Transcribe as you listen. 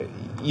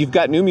you've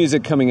got new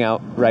music coming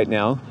out right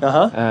now.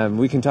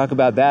 We can talk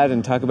about that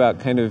and talk about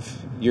kind of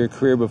your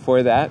career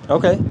before that.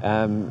 Okay.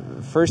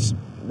 First,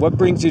 what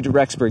brings you to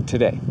Rexburg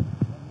today?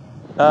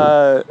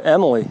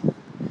 Emily.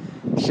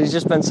 She's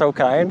just been so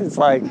kind. It's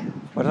like,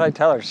 what did I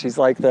tell her? She's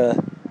like I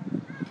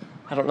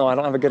don't know, I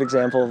don't have a good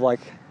example of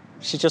like,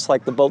 she's just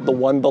like the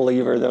one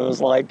believer that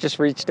was like, just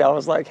reached out,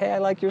 was like, hey, I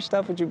like your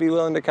stuff, would you be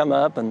willing to come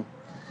up? And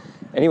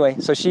anyway,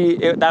 so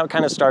that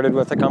kind of started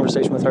with a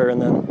conversation with her,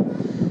 and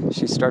then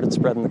she started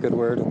spreading the good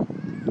word,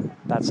 and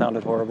that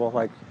sounded horrible.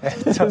 Like,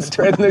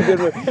 spreading the good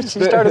word.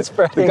 She started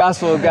spreading the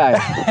gospel of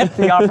God.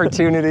 the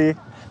opportunity,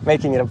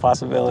 making it a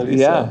possibility.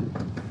 Yeah. So,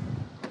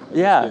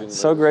 yeah,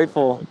 so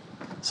grateful.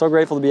 So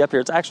grateful to be up here.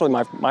 It's actually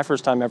my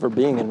first time ever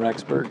being in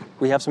Rexburg.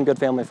 We have some good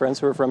family friends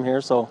who are from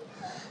here,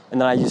 and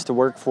then I used to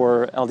work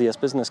for LDS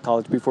Business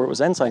College before it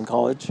was Ensign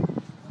College,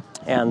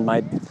 and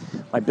my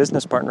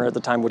business partner at the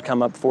time would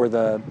come up for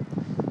the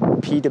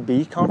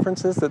P2B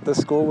conferences that the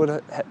school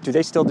would. Do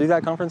they still do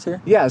that conference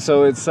here? Yeah,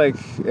 so it's like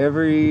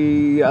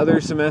every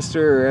other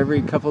semester or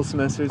every couple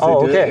semesters they do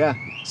okay. it. Yeah.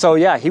 So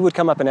yeah, he would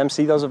come up and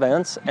MC those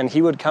events, and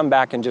he would come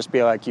back and just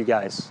be like, "You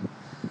guys,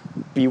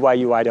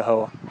 BYU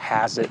Idaho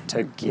has it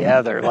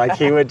together." Like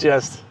he would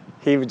just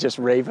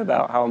rave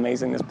about how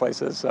amazing this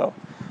place is. So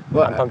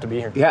well, I'm pumped to be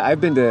here. Yeah,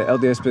 I've been to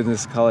LDS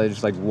Business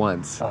College like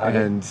once,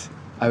 and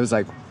I was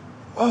like,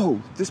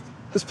 "Whoa, this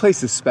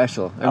place is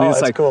special." I mean,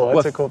 it's like cool.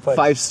 It's a cool place.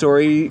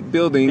 5-story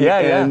building,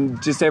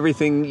 and just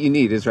everything you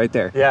need is right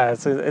there. Yeah,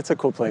 it's a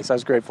cool place. I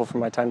was grateful for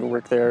my time to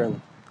work there,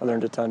 and I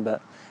learned a ton.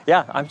 But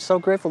yeah, I'm so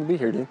grateful to be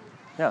here, dude.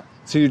 Yeah.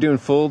 So you're doing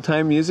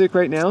full-time music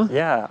right now?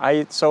 Yeah,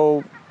 I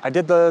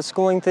did the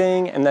schooling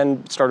thing and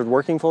then started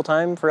working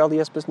full-time for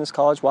LDS Business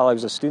College while I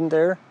was a student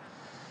there,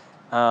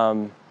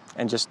 and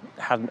just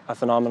had a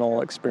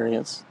phenomenal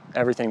experience.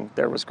 Everything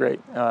there was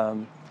great.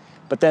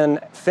 But then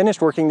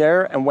finished working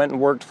there and went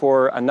and worked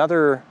for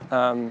another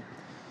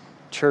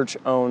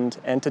church-owned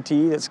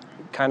entity that's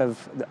kind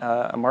of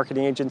a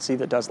marketing agency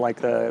that does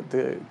like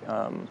the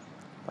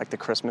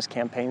Christmas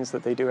campaigns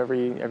that they do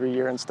every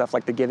year and stuff,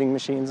 like the giving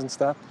machines and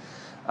stuff.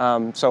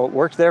 So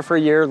worked there for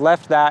a year,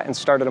 left that, and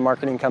started a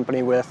marketing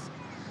company with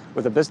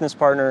a business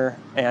partner,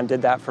 and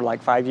did that for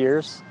like 5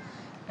 years.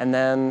 And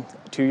then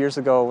 2 years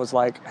ago was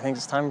like, I think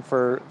it's time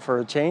for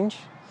a change.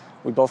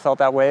 We both felt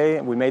that way,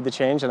 and we made the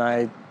change, and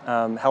I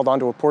held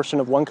onto a portion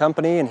of one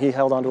company, and he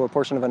held onto a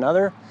portion of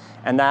another,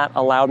 and that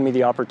allowed me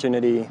the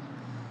opportunity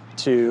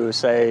to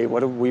say, what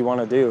do we want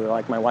to do?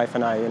 Like my wife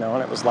and I, and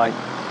it was like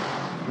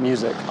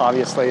music,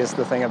 obviously, is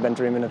the thing I've been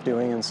dreaming of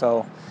doing, and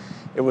so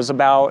it was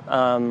about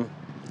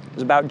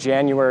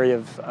January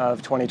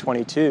of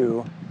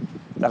 2022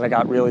 that I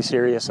got really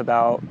serious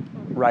about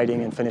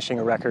writing and finishing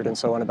a record, and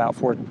so in about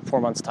four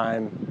months'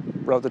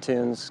 time, wrote the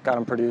tunes, got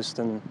them produced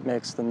and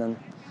mixed, and then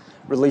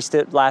released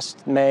it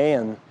last May,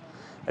 and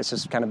it's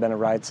just kind of been a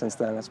ride since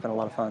then. It's been a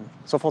lot of fun.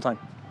 So full-time.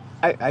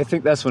 I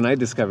think that's when I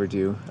discovered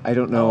you. I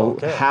don't know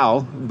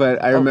how,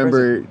 but I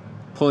remember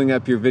pulling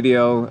up your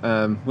video.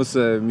 What's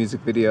the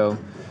music video?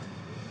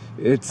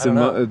 It's the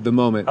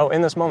moment. Oh,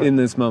 In This Moment. In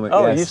This Moment,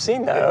 Oh, yes. You've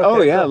seen that.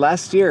 Okay, yeah, cool.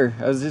 last year.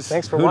 I was just,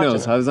 thanks for who watching.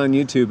 knows? I was on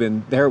YouTube,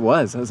 and there it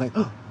was. I was like,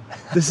 oh,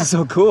 this is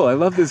so cool. I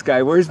love this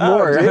guy. Where's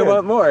more? I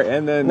want more.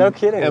 And then no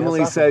kidding.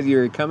 Emily said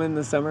you're coming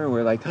this summer, and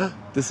we're like, oh,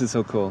 this is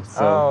so cool.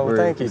 So we're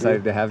thank you,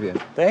 excited to have you.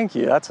 Thank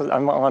you.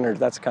 I'm honored.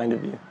 That's kind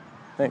of you.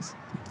 Thanks.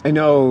 I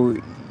know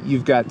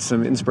you've got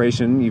some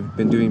inspiration. You've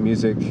been doing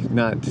music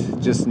not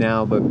just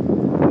now, but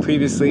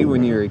previously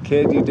when you were a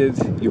kid,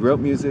 you wrote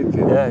music,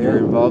 and you're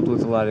involved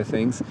with a lot of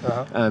things.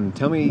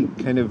 Tell me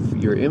kind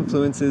of your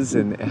influences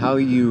and how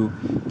you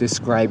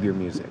describe your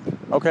music.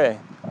 Okay.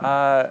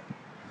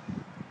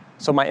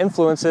 So my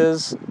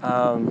influences,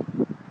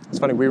 it's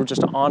funny, we were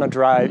just on a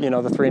drive, the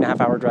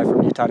 3.5-hour drive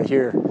from Utah to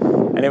here,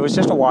 and it was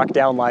just a walk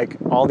down like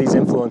all these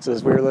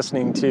influences. We were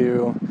listening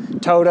to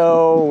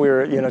Toto, we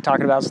were,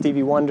 talking about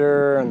Stevie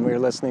Wonder, and we were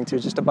listening to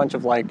just a bunch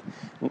of like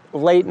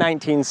late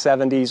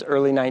 1970s,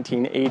 early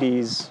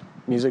 1980s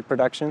music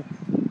production,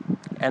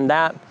 and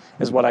that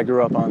is what I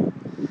grew up on.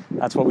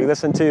 That's what we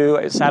listened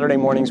to. Saturday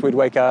mornings we'd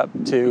wake up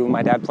to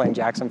my dad playing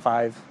Jackson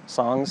 5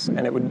 songs,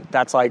 and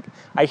that's like,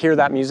 I hear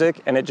that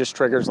music and it just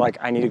triggers like,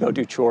 I need to go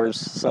do chores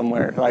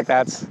somewhere. Like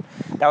that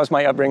was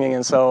my upbringing.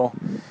 And so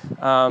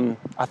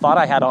a thought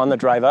I had on the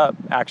drive up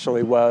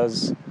actually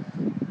was,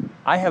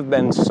 I have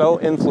been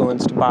so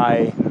influenced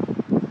by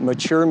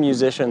mature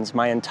musicians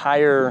my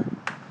entire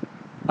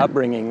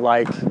upbringing,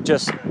 like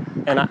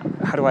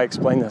how do I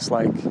explain this?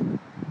 Like,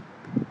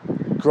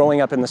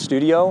 growing up in the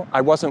studio, I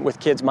wasn't with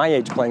kids my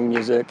age playing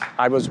music.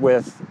 I was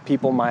with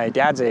people my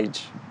dad's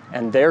age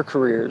and their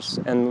careers.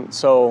 And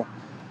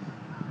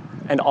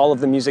all of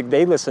the music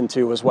they listened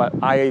to was what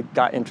I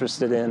got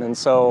interested in. And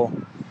so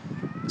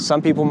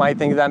some people might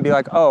think of that and be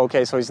like, oh,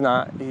 okay, so he's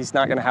not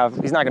going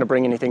to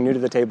bring anything new to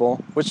the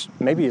table, which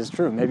maybe is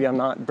true. Maybe I'm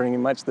not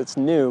bringing much that's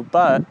new,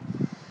 but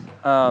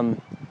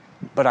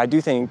I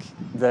do think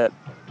that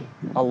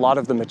a lot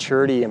of the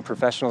maturity and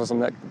professionalism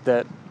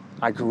that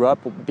I grew up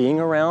being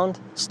around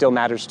still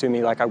matters to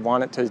me. Like, I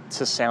want it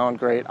to sound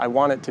great. I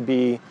want it to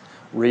be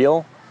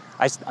real.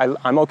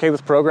 I'm okay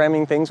with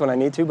programming things when I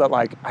need to, but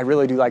like I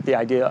really do like the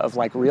idea of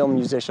like real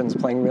musicians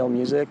playing real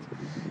music.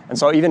 And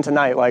so even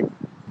tonight, like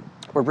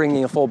we're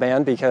bringing a full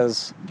band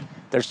because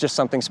there's just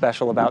something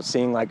special about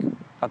seeing like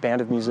a band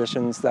of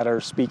musicians that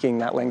are speaking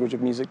that language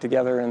of music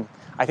together. And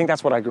I think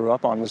that's what I grew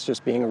up on, was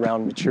just being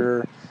around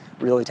mature,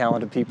 really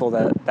talented people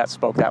that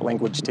spoke that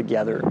language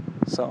together.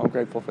 So I'm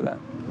grateful for that.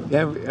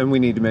 Yeah, and we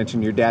need to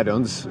mention your dad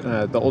owns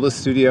the oldest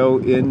studio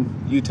in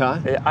Utah.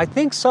 I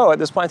think so at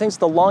this point. I think it's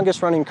the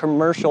longest running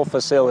commercial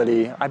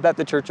facility. I bet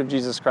the Church of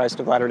Jesus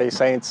Christ of Latter-day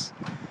Saints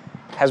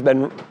has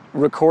been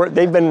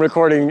they've been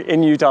recording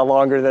in Utah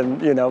longer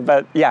than,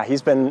 but yeah,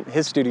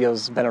 his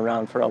studio's been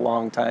around for a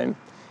long time.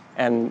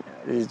 And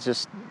it's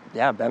just,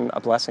 been a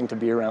blessing to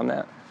be around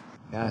that.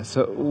 Yeah,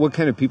 so what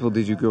kind of people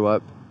did you grow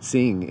up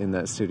seeing in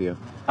that studio?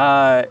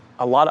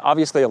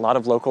 Obviously a lot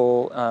of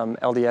local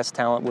LDS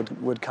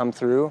talent would come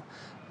through,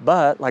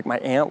 but like my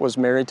aunt was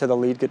married to the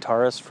lead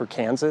guitarist for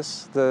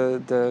Kansas,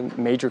 the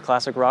major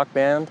classic rock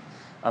band.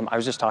 I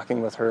was just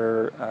talking with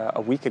her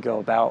a week ago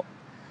about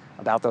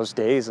those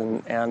days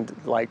and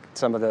like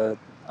some of the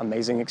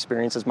amazing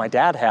experiences my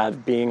dad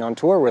had being on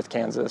tour with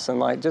Kansas and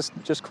like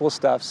just cool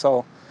stuff.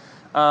 So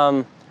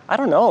I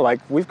don't know, like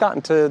we've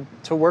gotten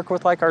to work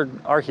with like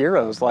our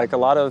heroes, like a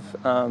lot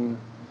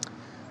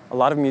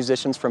of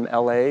musicians from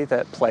LA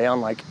that play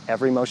on like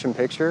every motion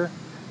picture.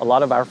 A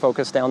lot of our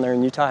focus down there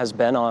in Utah has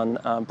been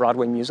on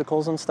Broadway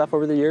musicals and stuff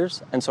over the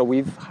years. And so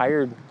we've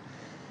hired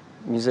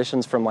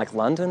musicians from like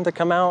London to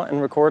come out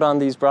and record on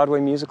these Broadway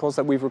musicals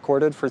that we've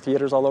recorded for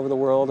theaters all over the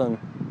world. And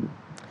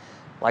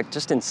like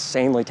just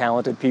insanely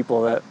talented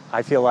people that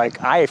I feel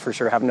like I for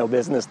sure have no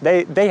business.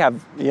 They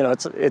have,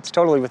 it's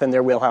totally within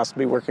their wheelhouse to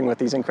be working with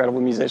these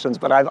incredible musicians,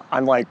 but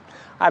I'm like,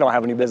 I don't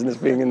have any business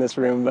being in this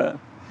room, but...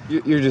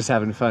 You're just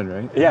having fun,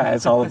 right? Yeah,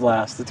 it's all a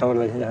blast,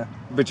 totally, yeah.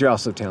 But you're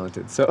also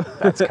talented, so...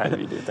 That's kind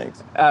of you do,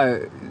 thanks.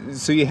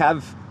 So you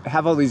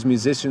have all these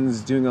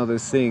musicians doing all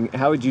this thing.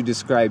 How would you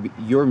describe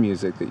your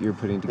music that you're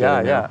putting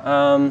together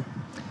now?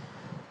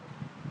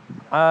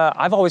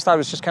 I've always thought it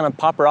was just kind of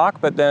pop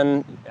rock, but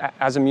then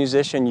as a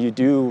musician, you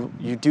do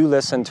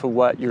listen to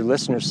what your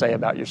listeners say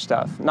about your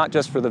stuff, not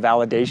just for the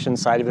validation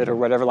side of it or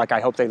whatever, like I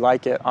hope they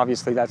like it,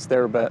 obviously that's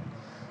there, but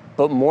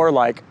more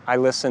like I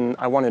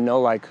want to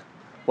know like,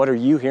 what are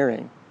you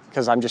hearing?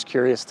 Because I'm just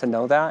curious to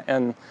know that.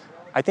 And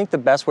I think the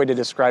best way to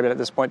describe it at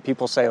this point,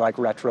 people say like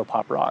retro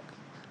pop rock,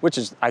 which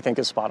I think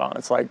is spot on.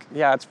 It's like,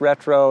 yeah, it's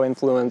retro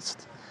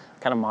influenced,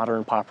 kind of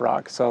modern pop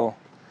rock. So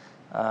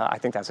I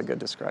think that's a good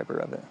describer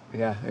of it.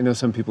 Yeah, I know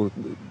some people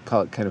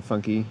call it kind of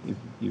funky.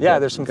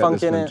 There's some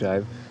funk in it.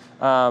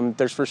 Jive.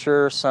 There's for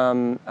sure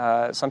some,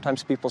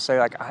 sometimes people say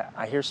like,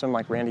 I hear some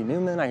like Randy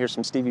Newman, I hear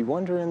some Stevie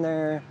Wonder in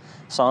there.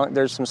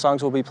 There's some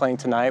songs we'll be playing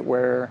tonight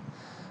where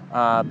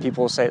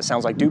people say it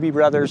sounds like Doobie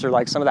Brothers or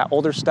like some of that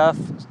older stuff.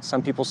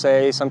 Some people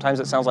say sometimes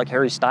it sounds like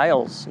Harry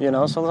Styles,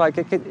 so like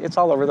it's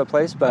all over the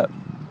place, but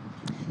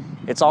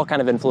it's all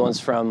kind of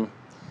influenced from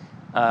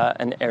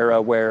an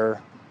era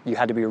where you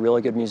had to be a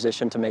really good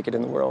musician to make it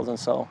in the world. And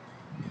so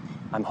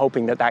I'm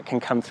hoping that can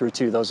come through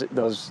too,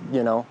 those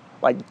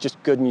like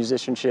just good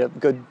musicianship,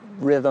 good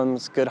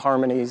rhythms, good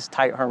harmonies,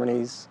 tight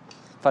harmonies,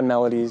 fun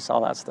melodies,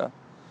 all that stuff.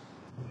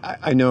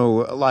 I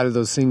know a lot of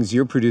those things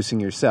you're producing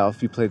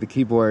yourself. You play the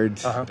keyboard,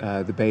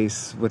 the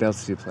bass. What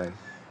else do you play?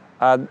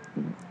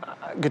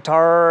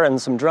 Guitar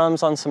and some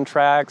drums on some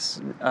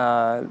tracks.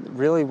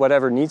 Really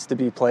whatever needs to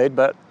be played,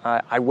 but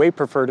I way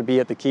prefer to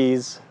be at the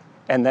keys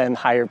and then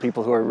hire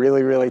people who are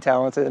really, really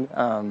talented.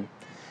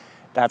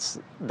 That's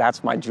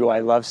my joy. I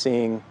love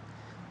seeing.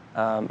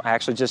 I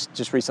actually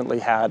just recently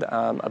had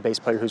a bass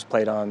player who's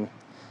played on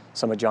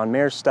some of John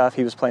Mayer's stuff.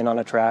 He was playing on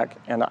a track,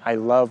 and I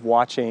love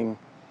watching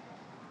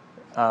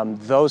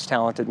those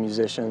talented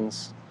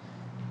musicians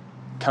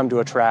come to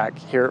a track,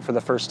 hear it for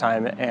the first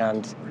time,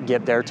 and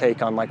get their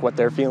take on like what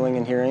they're feeling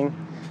and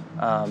hearing.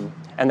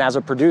 And as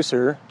a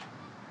producer,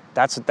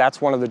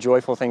 that's one of the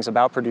joyful things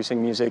about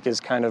producing music, is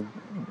kind of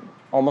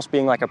almost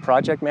being like a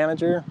project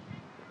manager,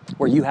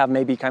 where you have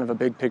maybe kind of a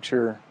big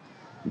picture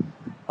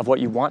of what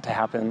you want to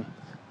happen,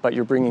 but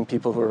you're bringing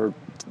people who are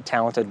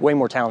talented, way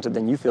more talented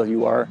than you feel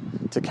you are,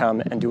 to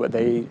come and do what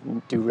they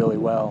do really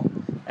well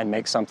and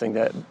make something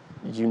that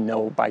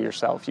by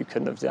yourself you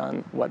couldn't have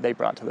done what they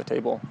brought to the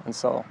table. And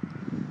so,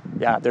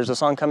 yeah, there's a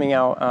song coming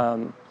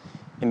out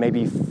in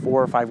maybe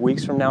 4 or 5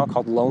 weeks from now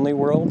called Lonely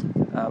World.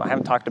 I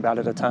haven't talked about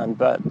it a ton,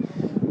 but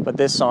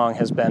this song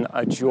has been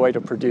a joy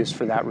to produce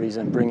for that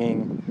reason,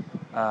 bringing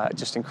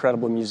just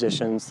incredible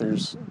musicians.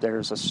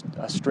 There's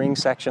a string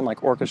section,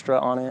 like orchestra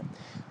on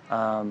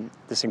it.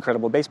 This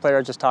incredible bass player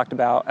I just talked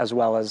about, as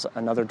well as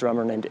another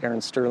drummer named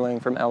Aaron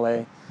Sterling from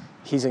LA.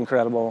 He's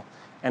incredible.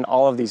 And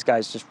all of these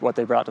guys, just what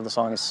they brought to the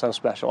song is so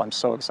special. I'm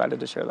so excited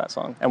to share that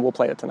song. And we'll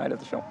play it tonight at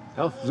the show.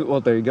 Oh, well,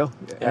 there you go.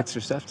 Yeah.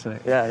 Extra stuff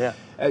tonight. Yeah.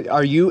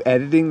 Are you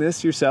editing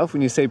this yourself?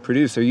 When you say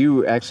produce, are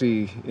you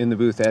actually in the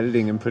booth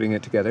editing and putting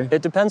it together?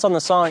 It depends on the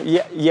song.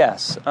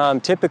 Yes.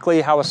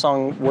 Typically how a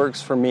song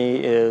works for me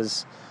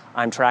is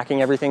I'm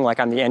tracking everything like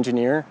I'm the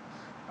engineer.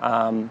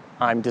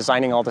 I'm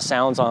designing all the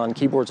sounds on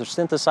keyboards or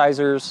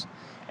synthesizers.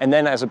 And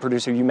then as a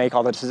producer, you make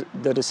all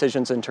the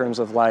decisions in terms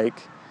of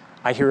like,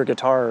 I hear a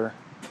guitar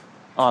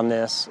on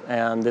this,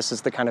 and this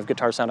is the kind of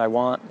guitar sound I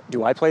want.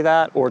 Do I play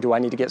that, or do I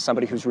need to get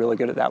somebody who's really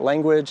good at that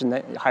language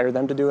and hire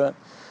them to do it?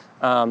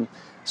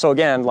 So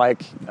again,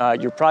 like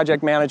your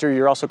project manager,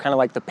 you're also kind of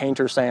like the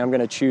painter saying, I'm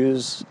going to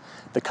choose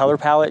the color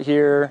palette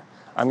here.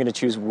 I'm going to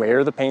choose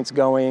where the paint's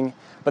going.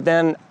 But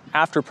then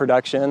after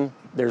production,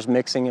 there's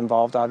mixing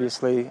involved,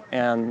 obviously,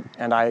 and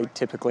I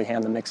typically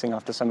hand the mixing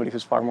off to somebody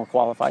who's far more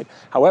qualified.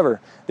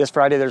 However, this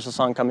Friday there's a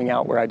song coming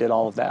out where I did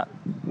all of that.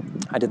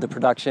 I did the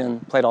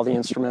production, played all the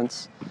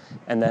instruments,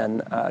 and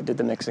then did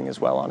the mixing as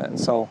well on it. And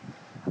so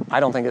I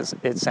don't think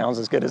it sounds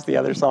as good as the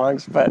other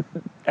songs, but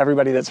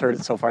everybody that's heard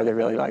it so far, they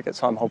really like it,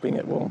 so I'm hoping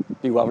it will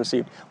be well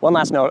received. One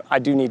last note, I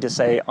do need to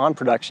say on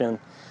production,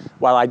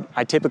 while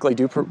I typically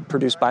do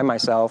produce by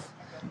myself,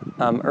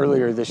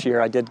 earlier this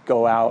year I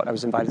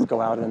was invited to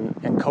go out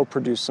and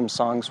co-produce some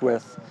songs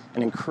with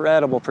an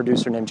incredible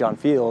producer named John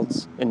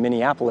Fields in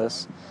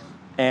Minneapolis,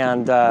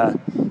 and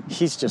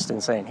he's just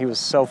insane. He was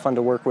so fun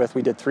to work with.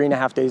 We did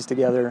 3.5 days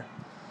together,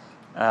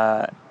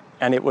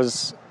 and it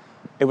was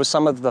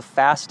some of the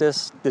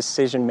fastest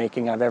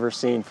decision-making I've ever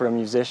seen for a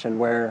musician,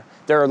 where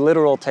there are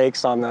literal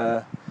takes on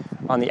the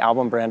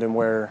album, Brandon,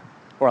 or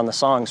on the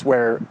songs,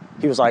 where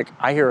he was like,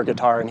 I hear a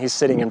guitar, and he's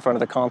sitting in front of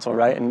the console,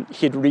 right? And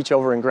he'd reach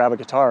over and grab a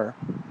guitar,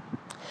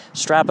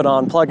 strap it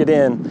on, plug it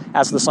in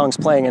as the song's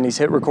playing, and he's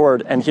hit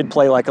record, and he'd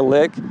play like a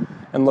lick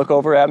and look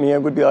over at me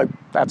and would be like,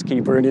 that's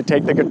Keeper, and he'd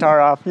take the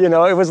guitar off. You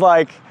know, it was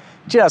like,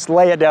 just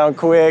lay it down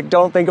quick,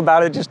 don't think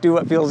about it, just do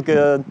what feels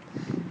good.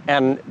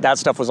 And that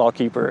stuff was all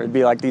Keeper. It'd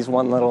be like these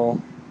one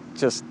little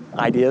just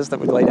ideas that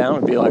we'd lay down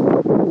and be like,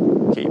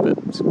 keep it.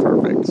 It's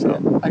perfect. So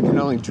yeah, I can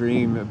only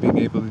dream of being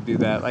able to do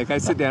that. Like I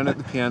sit down at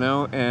the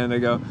piano and I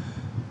go,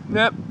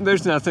 nope,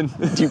 there's nothing.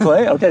 Do you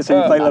play? Okay, so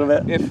you play a little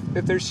bit.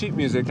 If there's sheet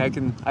music, I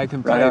can play,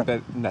 right,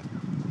 but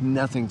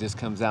nothing just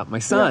comes out. My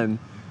son,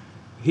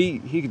 he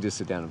can just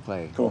sit down and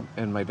play. Cool.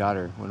 And one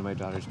of my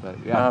daughters,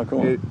 but yeah,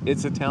 cool.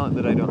 It's a talent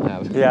that I don't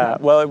have. Yeah,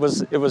 well, it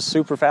was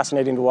super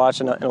fascinating to watch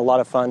and a lot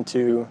of fun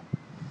to.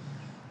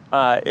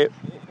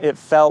 It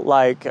felt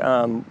like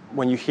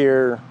when you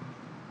hear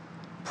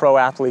pro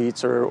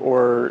athletes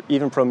or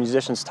even pro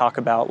musicians talk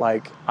about,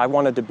 like, I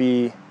wanted to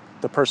be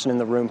the person in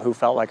the room who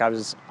felt like I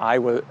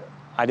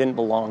didn't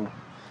belong,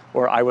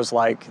 or I was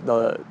like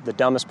the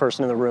dumbest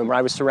person in the room, or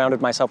I was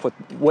surrounded myself with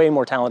way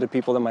more talented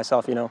people than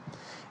myself, you know,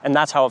 and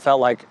that's how it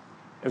felt like.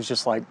 It was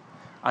just like,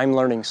 I'm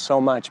learning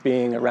so much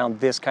being around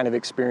this kind of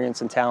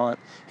experience and talent.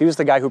 He was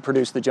the guy who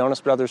produced the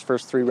Jonas Brothers'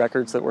 first 3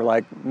 records that were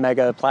like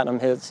mega platinum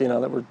hits, you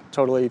know, that were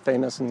totally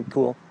famous and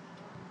cool.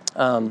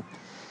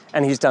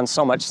 And he's done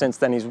so much since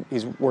then.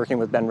 He's working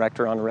with Ben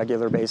Rector on a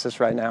regular basis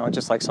right now, and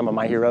just like some of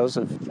my heroes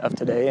of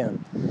today.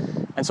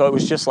 And so it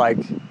was just like,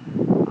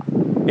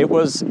 it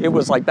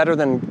was like better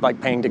than like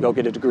paying to go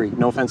get a degree.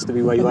 No offense to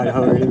BYU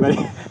Idaho or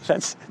anybody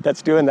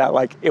that's doing that.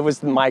 Like, it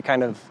was my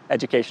kind of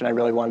education I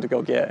really wanted to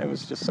go get. It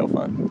was just so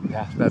fun.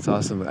 Yeah, that's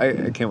awesome.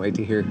 I can't wait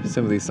to hear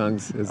some of these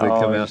songs as they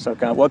come out. So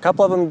well, a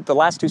couple of them, the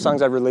last 2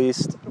 songs I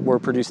released were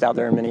produced out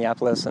there in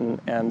Minneapolis, and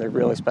they're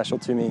really special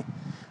to me.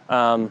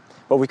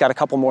 But we've got a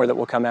couple more that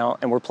will come out,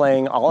 and we're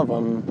playing all of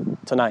them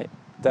tonight,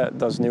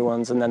 those new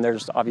ones. And then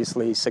there's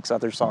obviously 6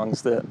 other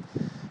songs that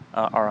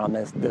are on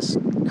this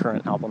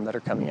current album that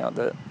are coming out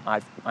that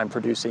I'm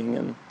producing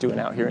and doing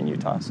out here in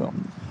Utah. So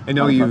I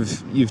know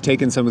you've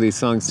taken some of these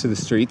songs to the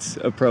streets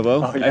of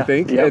Provo, I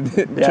think, yep.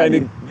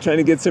 and trying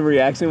to get some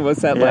reaction.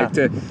 What's that like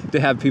to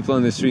have people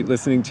on the street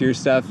listening to your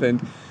stuff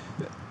and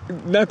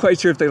not quite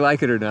sure if they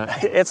like it or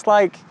not?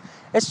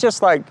 It's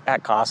just like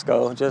at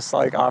Costco, just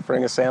like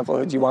offering a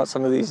sample. Do you want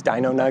some of these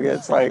dino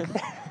nuggets? Like,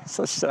 it's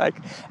just like,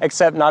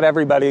 except not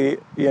everybody,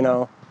 you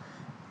know,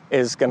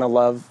 is gonna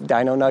love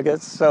dino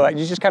nuggets. So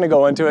you just kind of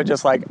go into it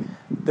just like,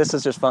 this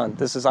is just fun.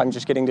 I'm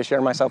just getting to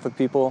share myself with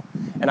people.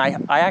 And I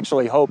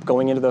actually hope,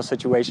 going into those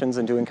situations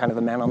and doing kind of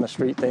the man on the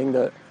street thing,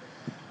 that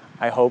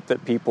I hope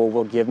that people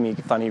will give me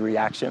funny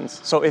reactions.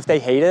 So if they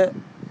hate it,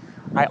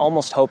 I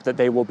almost hope that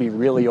they will be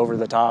really over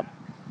the top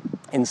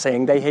in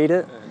saying they hate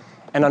it.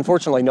 And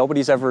unfortunately,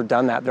 nobody's ever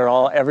done that.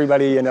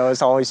 Everybody, you know,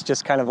 is always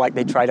just kind of like,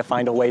 they try to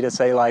find a way to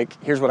say,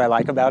 like, here's what I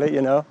like about it,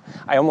 you know?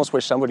 I almost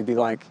wish somebody would be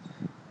like,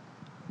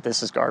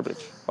 this is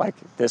garbage. Like,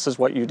 this is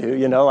what you do,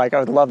 you know? Like,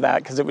 I would love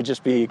that, because it would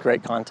just be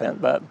great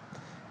content. But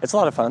it's a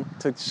lot of fun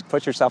to just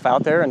put yourself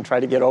out there and try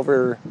to get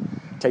over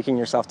taking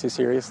yourself too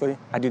seriously.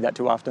 I do that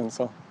too often,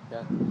 so.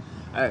 Yeah.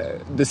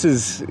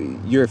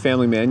 You're a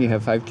family man, you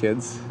have 5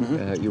 kids.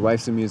 Mm-hmm. Your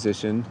wife's a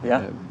musician.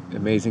 Yeah.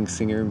 Amazing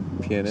singer,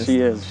 pianist. She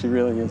is, she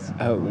really is.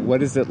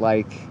 What is it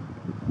like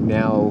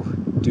now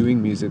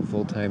doing music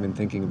full time and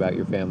thinking about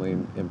your family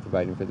and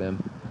providing for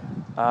them?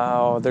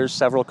 There's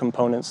several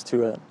components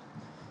to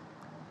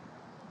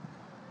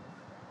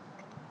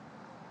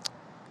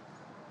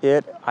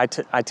it. I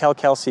tell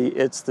Kelsey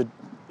it's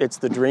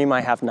the dream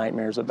I have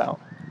nightmares about.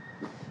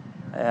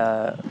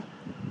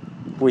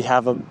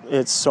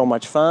 It's so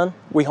much fun.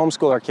 We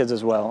homeschool our kids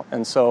as well,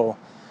 and so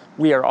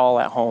we are all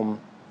at home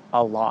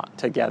a lot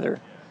together.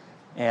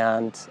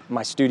 And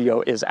my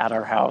studio is at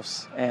our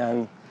house.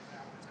 And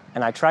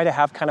I try to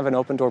have kind of an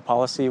open door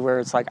policy where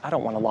it's like, I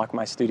don't want to lock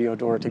my studio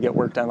door to get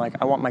work done. Like,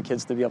 I want my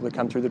kids to be able to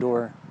come through the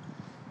door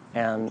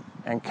and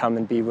come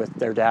and be with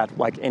their dad,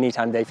 like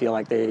anytime they feel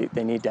like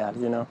they need dad,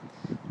 you know?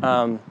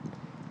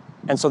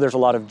 And so there's a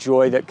lot of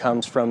joy that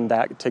comes from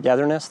that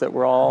togetherness, that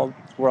we're all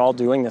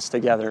doing this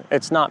together.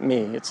 It's not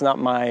me. It's not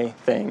my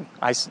thing.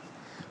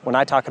 When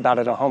I talk about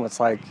it at home, it's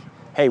like,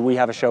 hey, we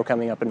have a show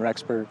coming up in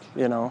Rexburg,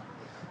 you know?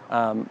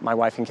 My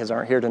wife and kids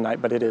aren't here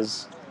tonight, but it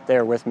is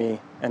there with me,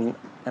 and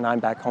I'm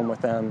back home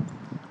with them.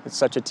 It's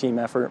such a team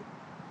effort.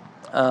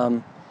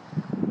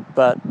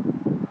 But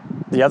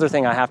the other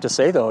thing I have to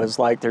say, though, is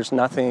like there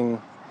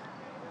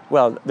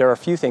are a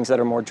few things that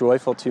are more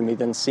joyful to me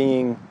than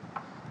seeing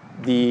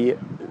the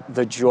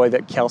joy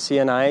that Kelsey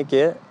and I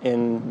get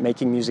in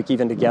making music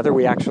even together.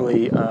 We have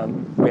a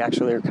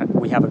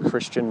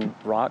Christian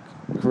rock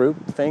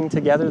group thing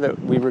together that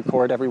we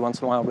record every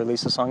once in a while,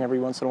 release a song every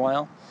once in a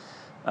while,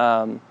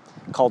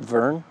 called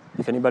Vern.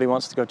 If anybody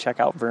wants to go check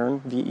out Vern,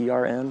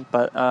 Vern.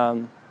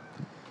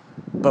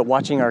 But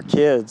watching our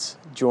kids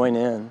join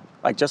in,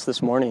 like just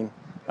this morning,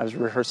 I was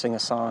rehearsing a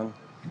song,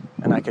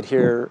 and I could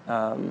hear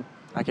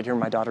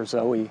my daughter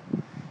Zoe.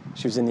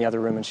 She was in the other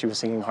room, and she was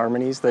singing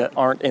harmonies that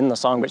aren't in the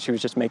song, but she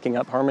was just making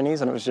up harmonies,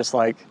 and it was just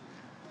like,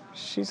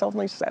 she's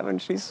only 7.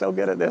 She's so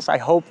good at this. I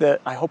hope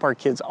our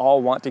kids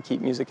all want to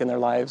keep music in their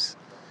lives,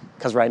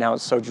 because right now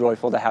it's so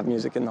joyful to have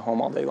music in the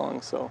home all day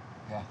long. So,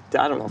 yeah.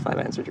 I don't know if I've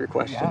answered your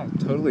question. Yeah,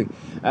 totally.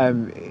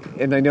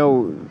 And I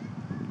know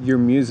your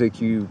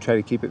music, you try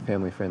to keep it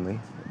family friendly.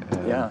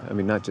 Yeah. I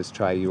mean, not just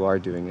try, you are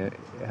doing it,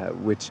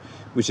 which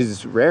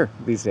is rare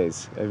these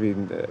days. I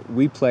mean,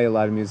 we play a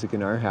lot of music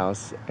in our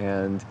house,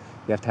 and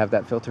you have to have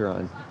that filter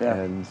on,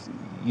 and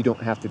you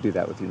don't have to do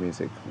that with your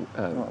music.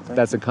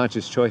 That's a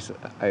conscious choice.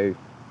 It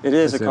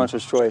is a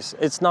conscious choice.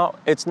 It's not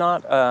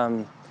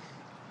a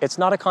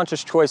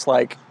conscious choice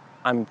like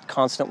I'm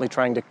constantly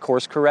trying to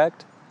course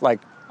correct. Like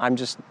I'm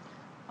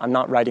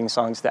not writing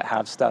songs that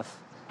have stuff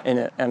in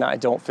it, and I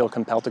don't feel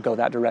compelled to go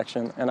that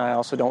direction. And I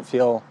also don't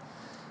feel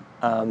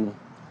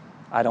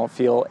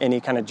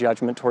any kind of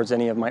judgment towards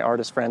any of my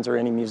artist friends or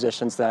any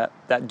musicians that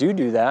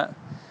do that.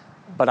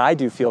 But I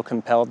do feel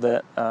compelled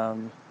that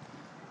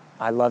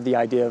I love the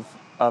idea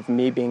of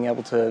me being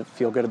able to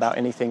feel good about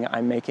anything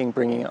I'm making,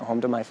 bringing it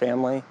home to my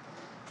family,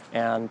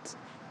 and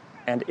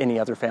any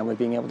other family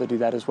being able to do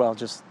that as well.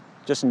 Just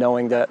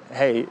knowing that,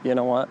 hey, you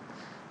know what?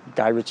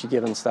 Guy Ritchie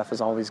Gibbons stuff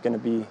is always going to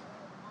be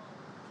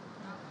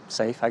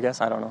safe, I guess.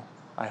 I don't know.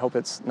 I hope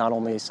it's not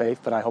only safe,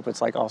 but I hope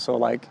it's like also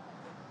like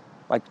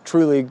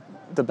truly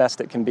the best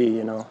it can be,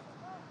 you know.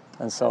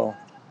 And so,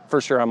 for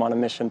sure, I'm on a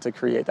mission to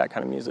create that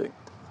kind of music.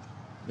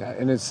 Yeah,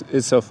 and it's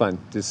so fun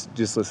just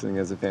listening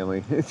as a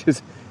family,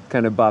 just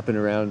kind of bopping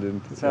around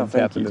and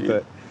tapping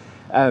the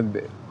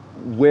foot.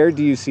 Where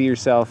do you see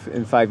yourself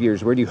in 5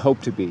 years? Where do you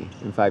hope to be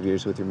in 5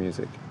 years with your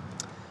music?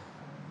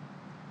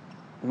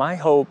 My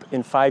hope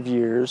in 5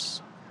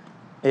 years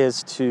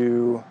is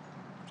to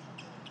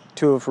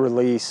have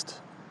released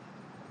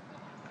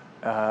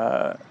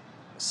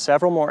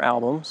several more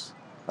albums.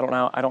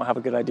 I don't have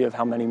a good idea of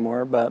how many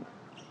more, but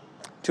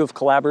to have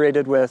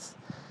collaborated with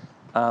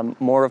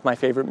more of my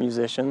favorite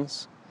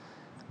musicians,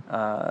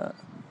 so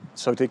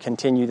to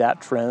continue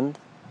that trend.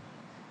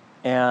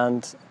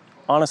 And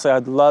honestly, I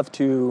would love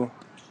to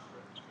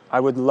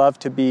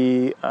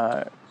be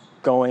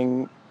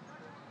going,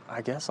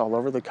 I guess, all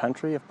over the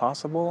country if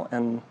possible,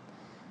 and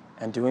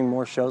doing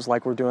more shows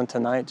like we're doing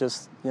tonight,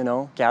 just, you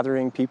know,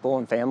 gathering people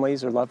and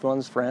families or loved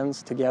ones,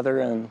 friends together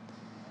and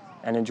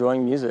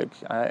enjoying music.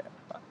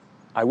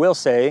 I will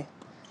say,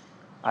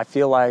 I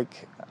feel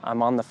like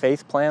I'm on the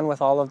faith plan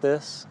with all of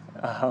this.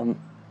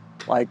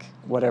 Like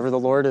whatever the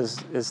Lord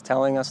is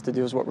telling us to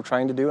do is what we're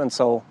trying to do. And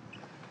so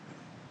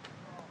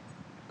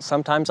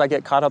sometimes I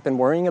get caught up in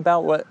worrying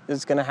about what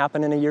is going to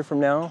happen in a year from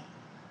now.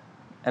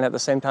 And at the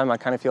same time, I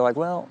kind of feel like,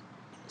 well,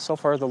 so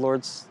far the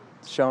Lord's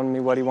shown me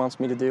what he wants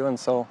me to do. And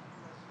so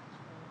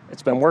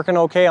it's been working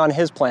okay on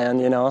his plan,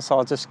 you know, so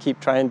I'll just keep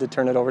trying to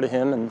turn it over to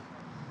him,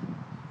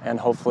 and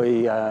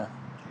hopefully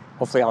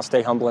I'll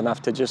stay humble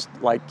enough to just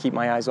like keep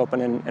my eyes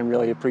open and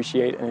really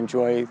appreciate and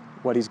enjoy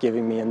what he's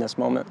giving me in this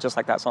moment, just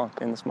like that song,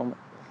 in this moment.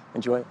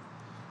 Enjoy it.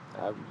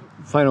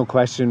 Final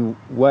question,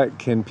 what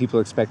can people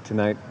expect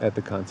tonight at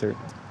the concert?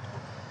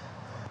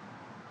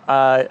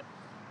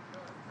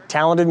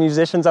 Talented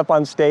musicians up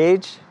on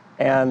stage,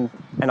 and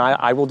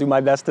I will do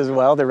my best as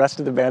well. The rest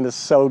of the band is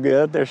so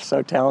good. They're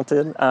so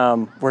talented.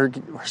 We're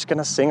just going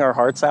to sing our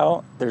hearts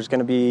out. There's going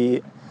to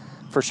be,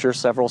 for sure,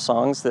 several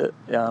songs that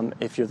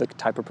if you're the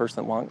type of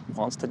person that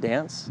wants to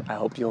dance, I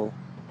hope you'll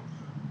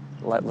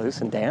let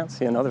loose and dance.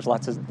 You know, there's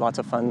lots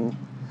of fun,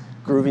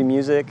 groovy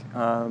music.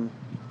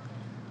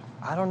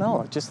 I don't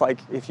know, just like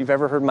if you've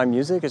ever heard my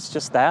music, it's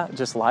just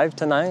live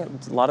tonight.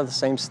 It's a lot of the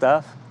same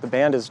stuff. The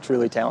band is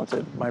truly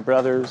talented. My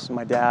brothers,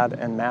 my dad,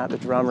 and Matt, the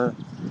drummer,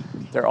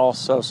 they're all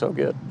so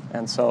good.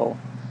 And so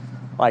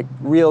like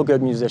real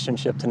good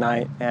musicianship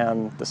tonight,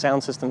 and the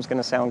sound system's going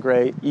to sound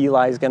great.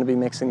 Eli's going to be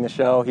mixing the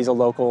show. He's a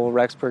local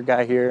Rexburg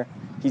guy here.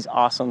 He's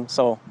awesome,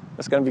 so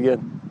it's going to be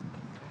good.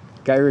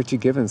 Guy Ritchie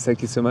Gibbons,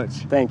 thank you so much.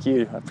 Thank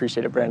you. I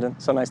appreciate it, Brandon.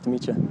 So nice to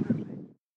meet you.